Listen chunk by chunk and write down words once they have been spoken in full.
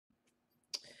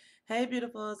Hey,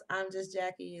 beautifuls, I'm just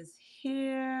Jackie is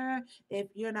here. If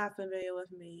you're not familiar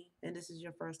with me and this is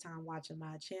your first time watching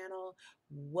my channel,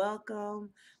 welcome.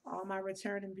 All my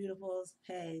returning beautifuls,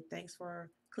 hey, thanks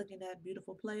for clicking that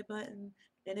beautiful play button.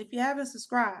 And if you haven't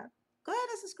subscribed, go ahead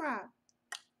and subscribe.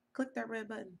 Click that red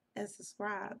button and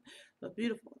subscribe. But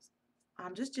beautifuls,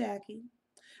 I'm just Jackie.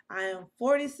 I am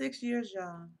 46 years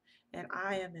young and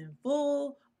I am in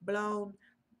full blown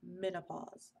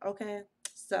menopause. Okay,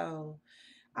 so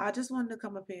I just wanted to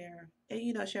come up here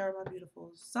and, share with my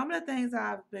beautifuls some of the things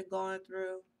I've been going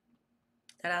through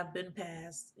that I've been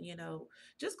past,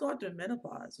 just going through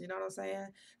menopause, you know what I'm saying?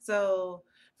 So,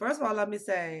 first of all, let me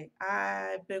say,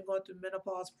 I've been going through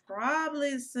menopause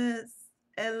probably since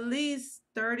at least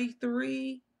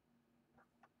 33,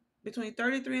 between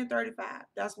 33 and 35.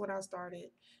 That's when I started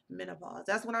menopause.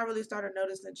 That's when I really started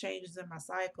noticing changes in my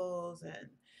cycles and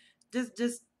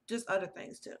just other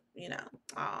things too,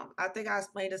 I think I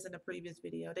explained this in the previous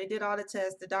video. They did all the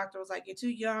tests. The doctor was like, you're too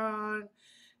young.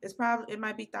 It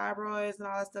might be thyroids and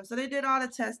all that stuff. So they did all the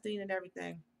testing and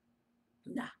everything.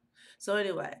 Nah. So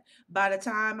anyway, by the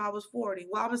time I was 40,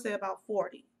 well, I'm gonna say about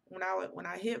 40. When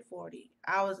I hit 40,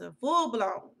 I was in full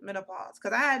blown menopause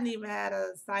because I hadn't even had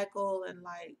a cycle in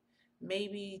like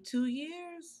maybe 2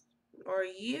 years or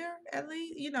a year at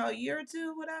least, a year or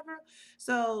two, whatever.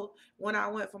 So when I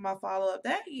went for my follow up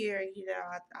that year,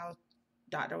 I was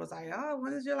doctor was like, "Oh,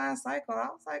 when is your last cycle?" I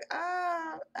was like,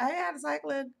 I had a cycle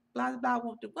in blah blah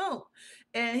blah, boom, boom,"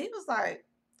 and he was like,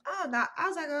 "Oh, no." I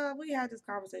was like, we had this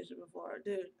conversation before,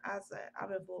 dude. I said,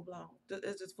 I'm in full blown.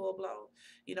 It's just full blown,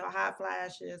 hot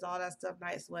flashes, all that stuff,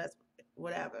 night sweats,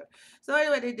 whatever." So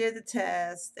anyway, they did the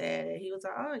test, and he was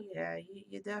like, "Oh yeah,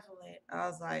 you definitely." I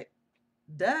was like,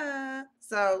 "Duh."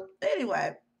 So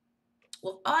anyway,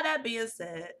 with all that being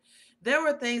said, there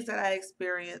were things that I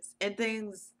experienced and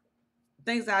things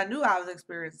that I knew I was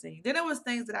experiencing. Then there was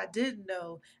things that I didn't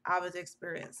know I was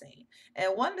experiencing.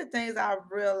 And one of the things I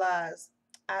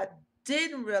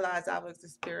didn't realize I was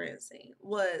experiencing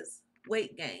was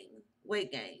weight gain.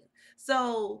 Weight gain.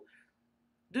 So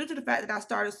due to the fact that I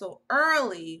started so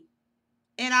early,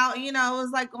 and it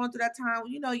was like going through that time,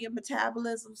 your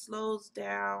metabolism slows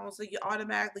down. So you're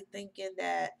automatically thinking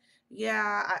that,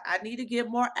 yeah, I need to get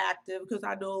more active because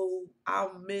I know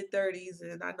I'm mid 30s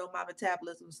and I know my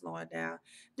metabolism is slowing down.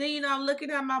 Then, I'm looking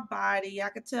at my body. I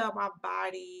can tell my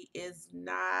body is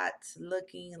not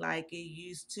looking like it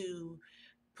used to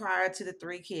prior to the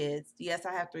 3 kids. Yes,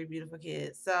 I have 3 beautiful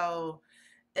kids. So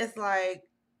it's like,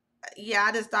 yeah,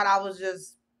 I just thought I was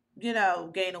just,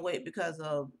 gaining weight because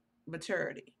of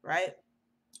maturity, right?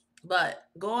 But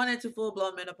going into full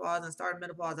blown menopause and starting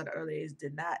menopause at an early age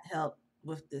did not help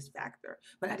with this factor.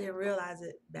 But I didn't realize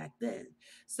it back then.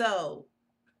 So,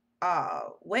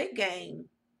 weight gain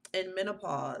in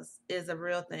menopause is a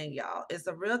real thing, y'all. It's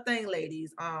a real thing,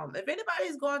 ladies. If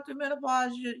anybody's going through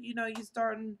menopause, you're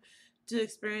starting to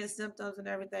experience symptoms and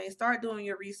everything. Start doing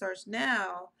your research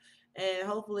now, and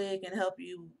hopefully it can help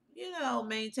you,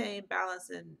 maintain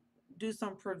balance and do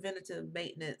some preventative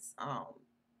maintenance.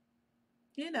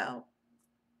 You know,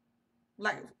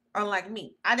 like unlike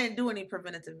me, I didn't do any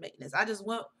preventative maintenance. I just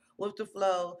went with the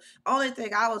flow. Only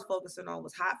thing I was focusing on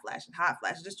was hot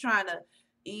flashes, just trying to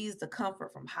ease the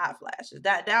comfort from hot flashes.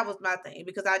 That was my thing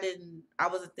because I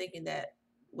wasn't thinking that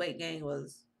weight gain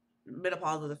was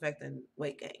menopause was affecting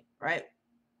weight gain, right?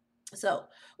 So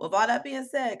with all that being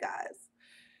said, guys,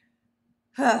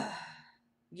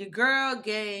 your girl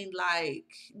gained like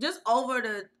just over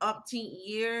the umpteen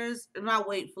years. My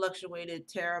weight fluctuated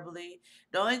terribly.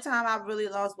 The only time I really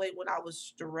lost weight when I was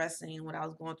stressing, when I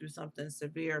was going through something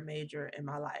severe, major in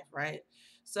my life, right?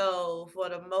 So for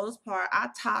the most part, I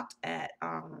topped at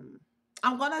I'm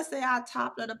gonna say I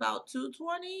topped at about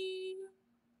 220.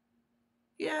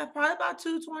 Yeah, probably about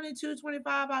 220,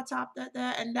 225. I topped at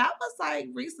that. And that was like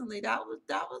recently. That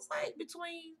was like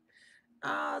between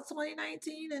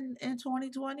 2019 and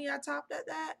 2020. I topped at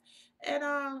that.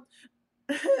 And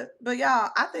but y'all,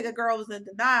 I think a girl was in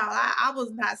denial. I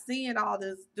was not seeing all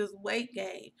this weight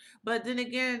gain. But then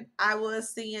again, I was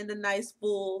seeing the nice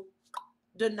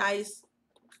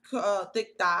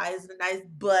thick thighs, the nice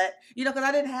butt, because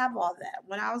I didn't have all that.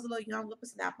 When I was a little young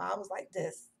whippersnapper, I was like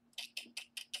this,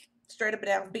 straight up and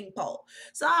down beanpole.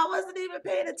 So I wasn't even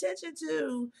paying attention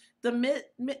to the mid.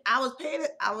 I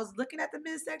was looking at the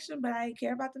midsection, but I didn't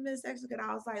care about the midsection because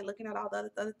I was like looking at all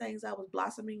the other things that was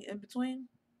blossoming in between.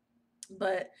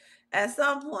 But at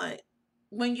some point,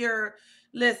 when you're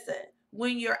listen,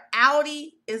 when your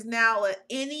outie is now an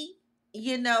innie,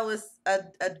 it's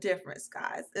a difference,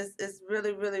 guys. It's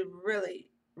really, really, really,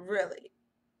 really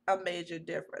a major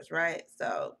difference, right?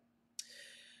 So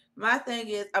My thing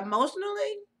is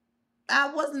emotionally,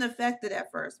 I wasn't affected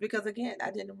at first because again, I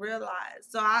didn't realize.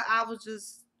 So I was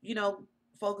just,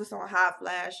 focused on hot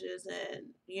flashes and,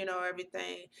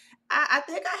 everything. I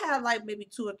think I had like maybe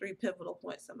two or three pivotal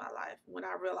points in my life when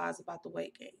I realized about the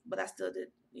weight gain. But I still did,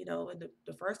 in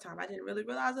the first time I didn't really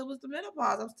realize it was the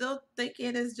menopause. I'm still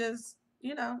thinking it's just,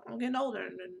 I'm getting older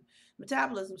and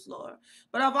metabolism slower.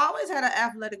 But I've always had an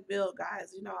athletic build,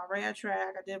 guys. I ran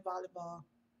track, I did volleyball.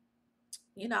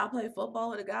 I played football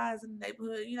with the guys in the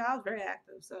neighborhood. I was very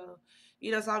active. So,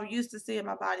 so I'm used to seeing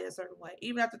my body a certain way.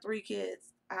 Even after three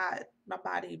kids, my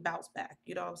body bounced back.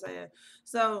 You know what I'm saying?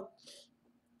 So,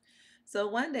 so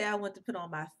one day I went to put on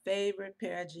my favorite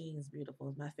pair of jeans,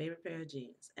 beautiful, my favorite pair of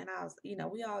jeans. And I was,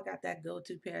 we all got that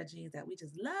go-to pair of jeans that we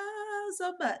just love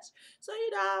so much. So,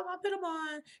 I put them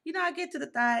on, I get to the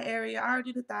thigh area. I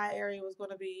already knew the thigh area was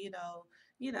going to be,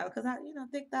 because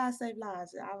thick thighs save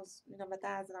lives. I was, my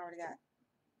thighs had already got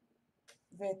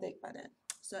very thick by then.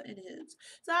 So anywho,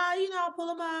 so I pull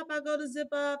them up. I go to zip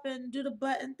up and do the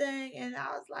button thing, and I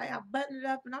was like, I button it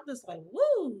up, and I'm just like,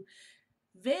 woo,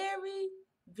 very,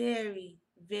 very,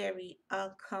 very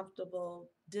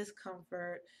uncomfortable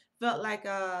discomfort. Felt like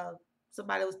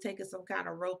somebody was taking some kind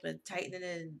of rope and tightening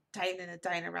it and tightening and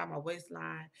tightening around my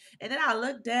waistline. And then I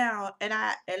looked down and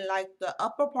like the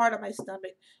upper part of my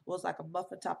stomach was like a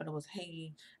muffin top and it was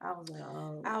hanging. I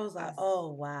was like,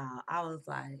 oh wow.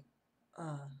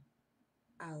 Uh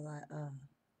I was like,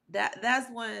 that's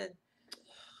when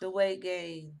the weight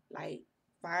gain like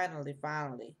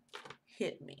finally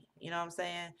hit me. You know what I'm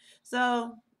saying?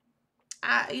 So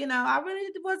I really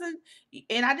wasn't,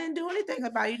 and I didn't do anything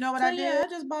about it. You know what I did? Yeah, I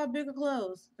just bought bigger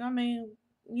clothes. I mean,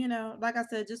 like I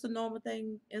said, just a normal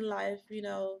thing in life. You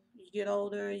get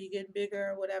older, you get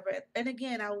bigger, whatever. And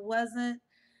again, I wasn't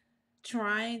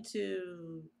trying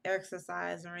to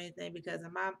exercise or anything because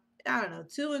I don't know,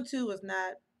 two and two was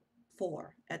not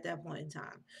four at that point in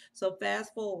time. So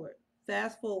fast forward,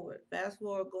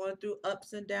 going through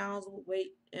ups and downs with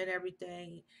weight and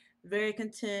everything. Very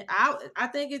content. I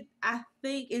think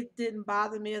it didn't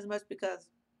bother me as much because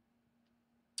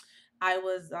I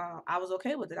was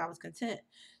okay with it. I was content.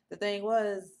 The thing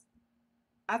was,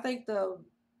 I think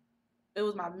it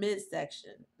was my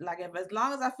midsection. Like if as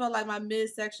long as I felt like my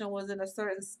midsection was in a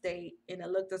certain state and it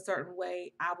looked a certain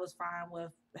way, I was fine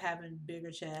with having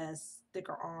bigger chest,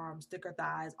 thicker arms, thicker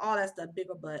thighs, all that stuff,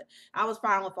 bigger butt. I was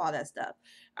fine with all that stuff.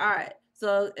 All right.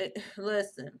 So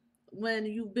listen, when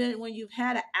you've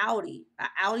had an Audi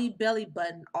belly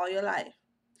button all your life,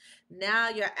 now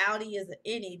your Audi is an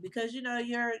innie because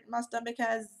your my stomach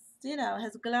has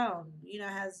grown,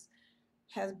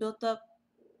 has built up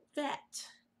fat.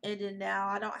 And then now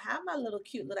I don't have my little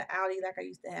cute little Audi like I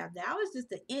used to have. Now it's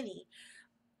just an innie.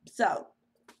 So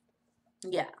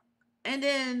yeah. And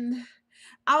then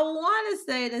I want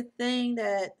to say the thing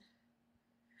that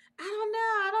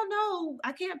I don't know.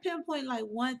 I can't pinpoint like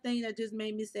one thing that just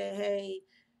made me say, "Hey,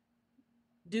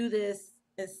 do this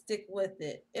and stick with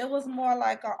it." It was more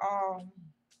like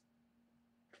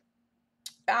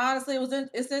honestly,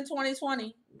 it's in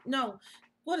 2020. No,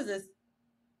 what is this?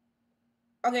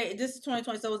 Okay, this is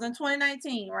 2020. So it was in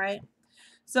 2019, right?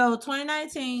 So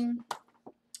 2019,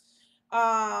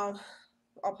 um,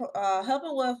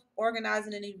 helping with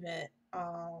organizing an event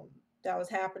that was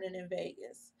happening in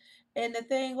Vegas. And the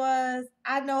thing was,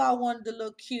 I know I wanted to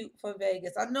look cute for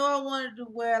Vegas. I know I wanted to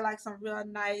wear like some real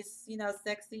nice,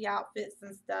 sexy outfits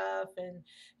and stuff, and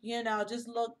just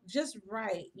look just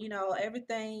right.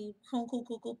 Everything cool, cool,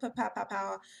 cool, cool, pow, pow, pow,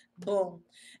 pow, boom.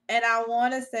 And I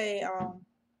want to say,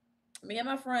 me and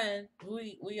my friend,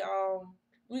 we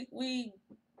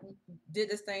did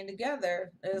this thing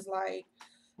together. It's like,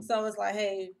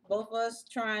 hey, both of us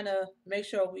trying to make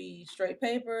sure we straight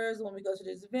papers when we go to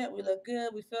this event. We look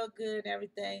good, we feel good, and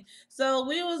everything. So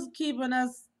we was keeping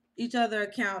each other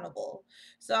accountable.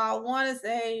 So I want to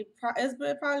say it's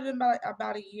been probably been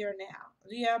about a year now.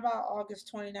 Yeah, about August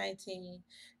 2019.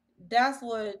 That's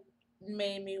what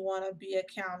made me want to be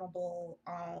accountable.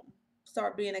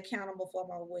 Start being accountable for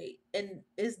my weight, and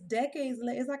it's decades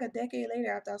later. It's like a decade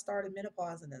later after I started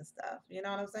menopausing and stuff. You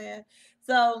know what I'm saying?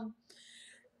 So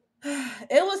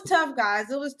it was tough, guys.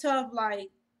 It was tough, like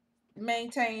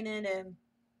maintaining and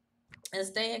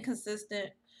staying consistent.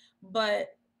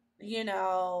 But you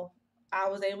know, I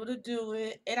was able to do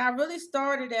it, and I really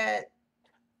started at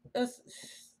it's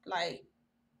like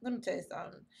let me tell you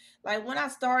something. Like when I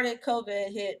started,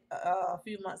 COVID hit a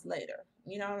few months later.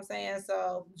 You know what I'm saying?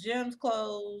 So gyms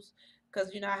closed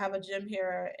because I have a gym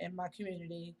here in my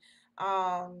community.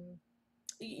 Um,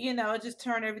 it just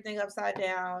turned everything upside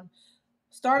down.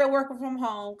 started working from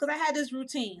home because I had this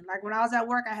routine. Like when I was at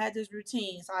work, I had this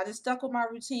routine. So I just stuck with my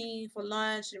routine for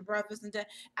lunch and breakfast and then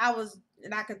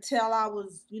and I could tell I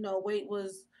was, weight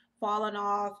was falling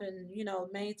off and,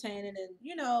 maintaining and,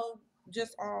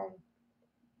 just,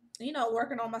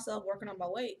 working on myself, working on my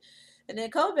weight. And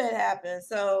then COVID happened.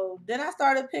 So then I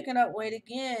started picking up weight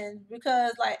again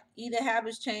because like eating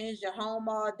habits changed, you're home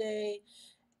all day,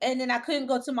 and then I couldn't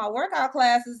go to my workout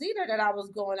classes either that I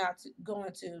was going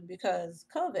to because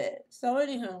COVID. So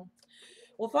anywho,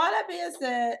 with all that being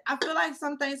said, I feel like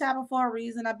some things happen for a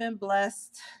reason. I've been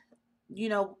blessed, you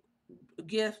know,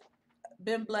 gift,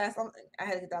 been blessed. I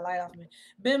had to get that light off me.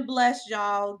 Been blessed,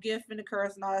 y'all. Gift and a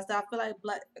curse and all that stuff. I feel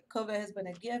like COVID has been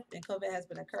a gift and COVID has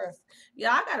been a curse.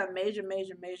 Yeah, I got a major,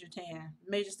 major, major tan.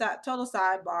 Total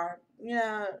sidebar.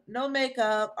 No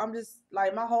makeup. I'm just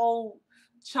like my whole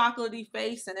chocolatey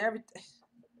face and everything.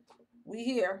 We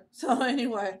here. So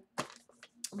anyway,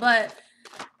 but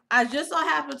I just so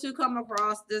happened to come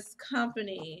across this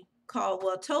company called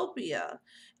Welltopia,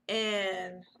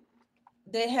 and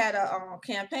they had a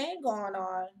campaign going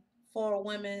on for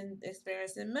women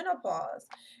experiencing menopause.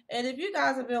 And if you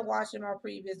guys have been watching my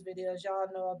previous videos, y'all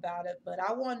know about it. But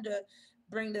I wanted to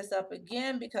bring this up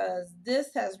again because this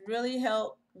has really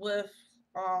helped with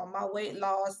my weight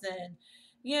loss and,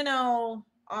 you know,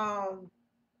 um,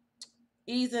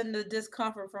 easing the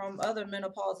discomfort from other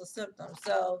menopausal symptoms.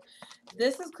 So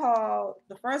this is called,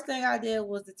 the first thing I did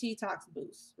was the detox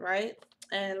boost, right?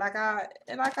 And like I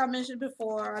mentioned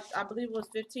before, I believe it was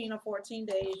 15 or 14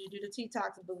 days you do the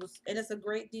detox boost, and it's a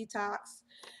great detox.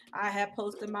 I have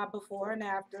posted my before and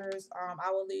afters.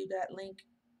 I will leave that link,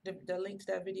 the link to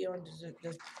that video in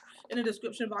the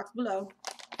description box below.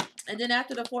 And then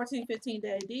after the 14,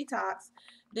 15-day detox,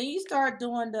 then you start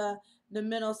doing the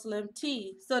Mental Slim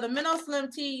Tea. So the Mental Slim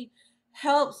Tea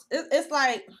helps. It's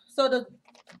like, so the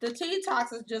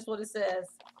detox is just what it says,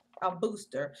 a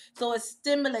booster. So it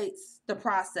stimulates the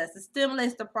process. It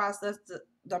stimulates the process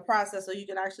so you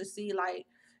can actually see like,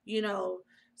 you know,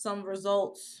 some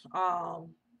results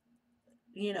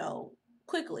you know,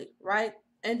 quickly, right?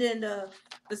 And then the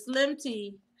Slim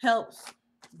Tea helps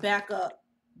back up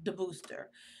the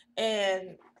booster.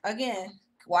 And again,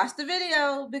 watch the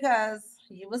video because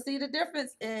you will see the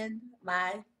difference in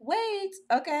my weight,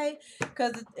 okay?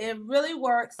 Because it really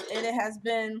works, and it has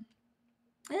been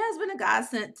a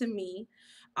godsend to me,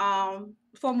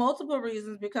 for multiple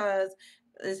reasons because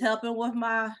it's helping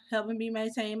me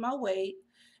maintain my weight,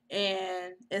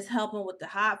 and it's helping with the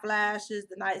hot flashes,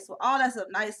 the night sweat, all that stuff,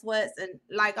 night sweats, and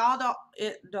like all the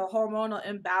hormonal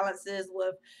imbalances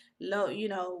with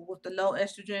with the low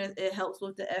estrogen. It helps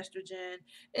with the estrogen.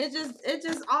 It just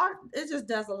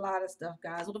does a lot of stuff,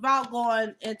 guys. Without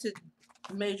going into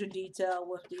major detail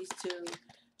with these two,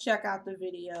 check out the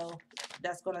video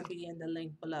that's going to be in the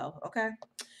link below. Okay.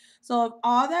 So,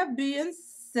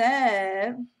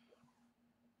 said,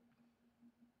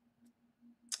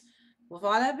 with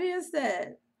all that being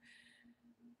said,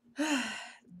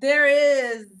 there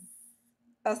is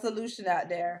a solution out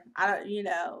there.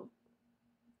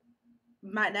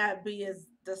 Might not be as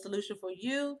the solution for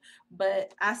you,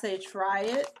 but I say try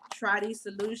it. Try these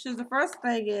solutions. The first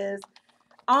thing is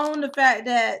own the fact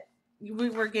that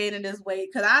we were gaining this weight,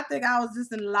 because I think I was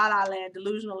just in la la land,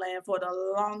 delusional land for the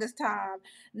longest time,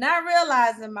 not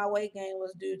realizing my weight gain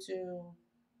was due to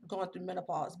going through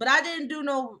menopause. But I didn't do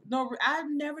I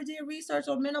never did research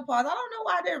on menopause. I don't know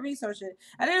why I didn't research it.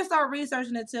 I didn't start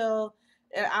researching until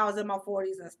I was in my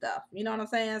 40s and stuff. You know what I'm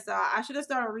saying? So I should have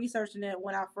started researching it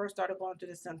when I first started going through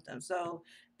the symptoms. So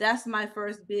that's my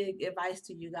first big advice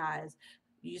to you guys.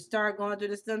 You start going through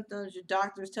the symptoms, your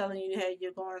doctor's telling you, hey,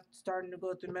 starting to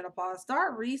go through menopause.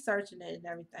 Start researching it and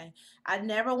everything. I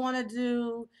never want to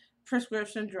do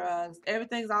prescription drugs.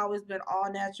 Everything's always been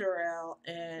all natural,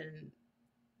 and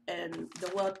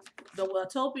the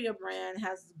Welltopia brand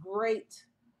has great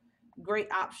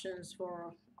options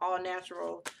for all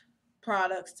natural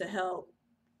products to help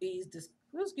ease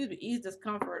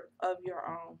discomfort of your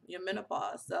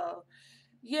menopause. So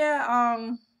yeah,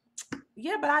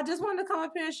 but I just wanted to come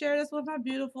up here and share this with my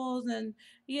beautifuls, and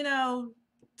you know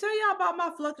tell y'all about my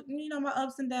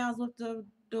ups and downs with the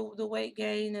weight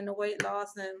gain and the weight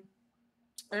loss, and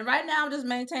right now I'm just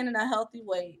maintaining a healthy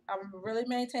weight. I'm really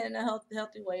maintaining a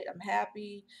healthy weight. I'm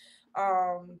happy.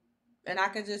 Um and I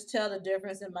can just tell the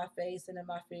difference in my face and in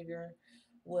my figure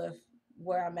with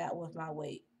where I'm at with my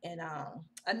weight. And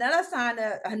another sign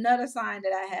that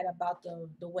I had about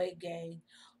the weight gain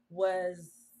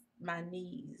was my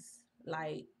knees.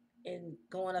 Like in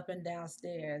going up and down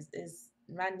stairs, is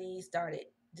my knees started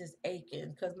just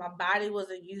aching because my body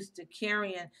wasn't used to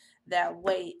carrying that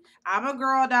weight. I'm a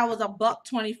girl that was a buck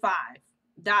 25.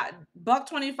 That buck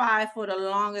 25 for the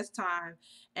longest time.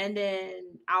 And then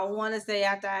I want to say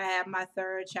after I had my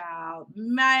third child,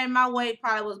 my weight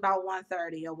probably was about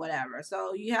 130 or whatever.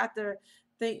 So you have to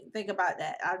think about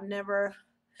that. I've never,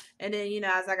 and then,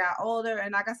 as I got older,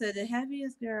 and like I said, the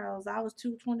heaviest girls, I was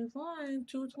 225,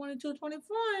 220,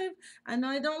 225. I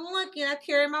know it don't look it. I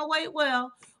carry my weight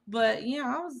well. But,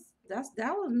 that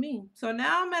was me. So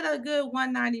now I'm at a good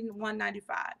 190,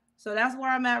 195. So that's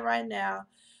where I'm at right now.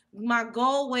 My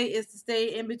goal weight is to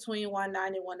stay in between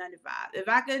 190 and 195. If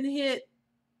I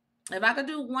could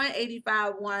do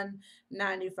 185,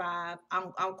 195,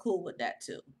 I'm cool with that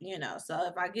too. So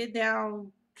if I get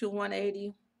down to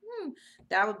 180,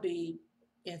 that would be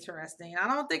interesting. I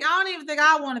don't even think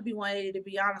I want to be 180 to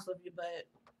be honest with you, but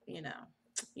you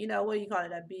know, what do you call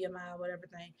it, that BMI or whatever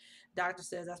thing. Doctor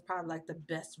says that's probably like the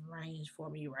best range for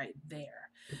me right there.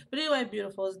 But anyway,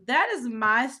 beautifuls, that is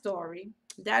my story.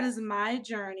 That is my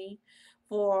journey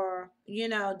for,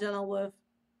 dealing with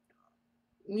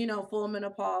full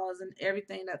menopause and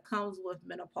everything that comes with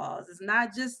menopause. It's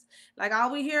not just like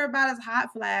all we hear about is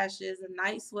hot flashes and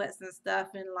night sweats and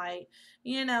stuff. And like,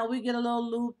 we get a little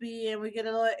loopy and we get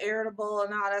a little irritable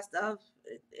and all that stuff.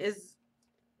 Is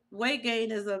weight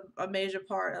gain is a major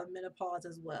part of menopause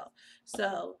as well.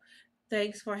 So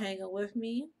thanks for hanging with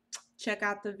me. Check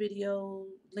out the video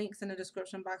links in the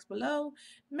description box below.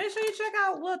 Make sure you check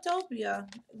out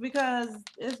Wiltopia because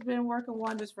it's been working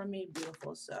wonders for me,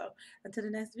 beautiful. So until the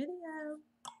next video,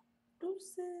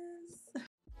 deuces.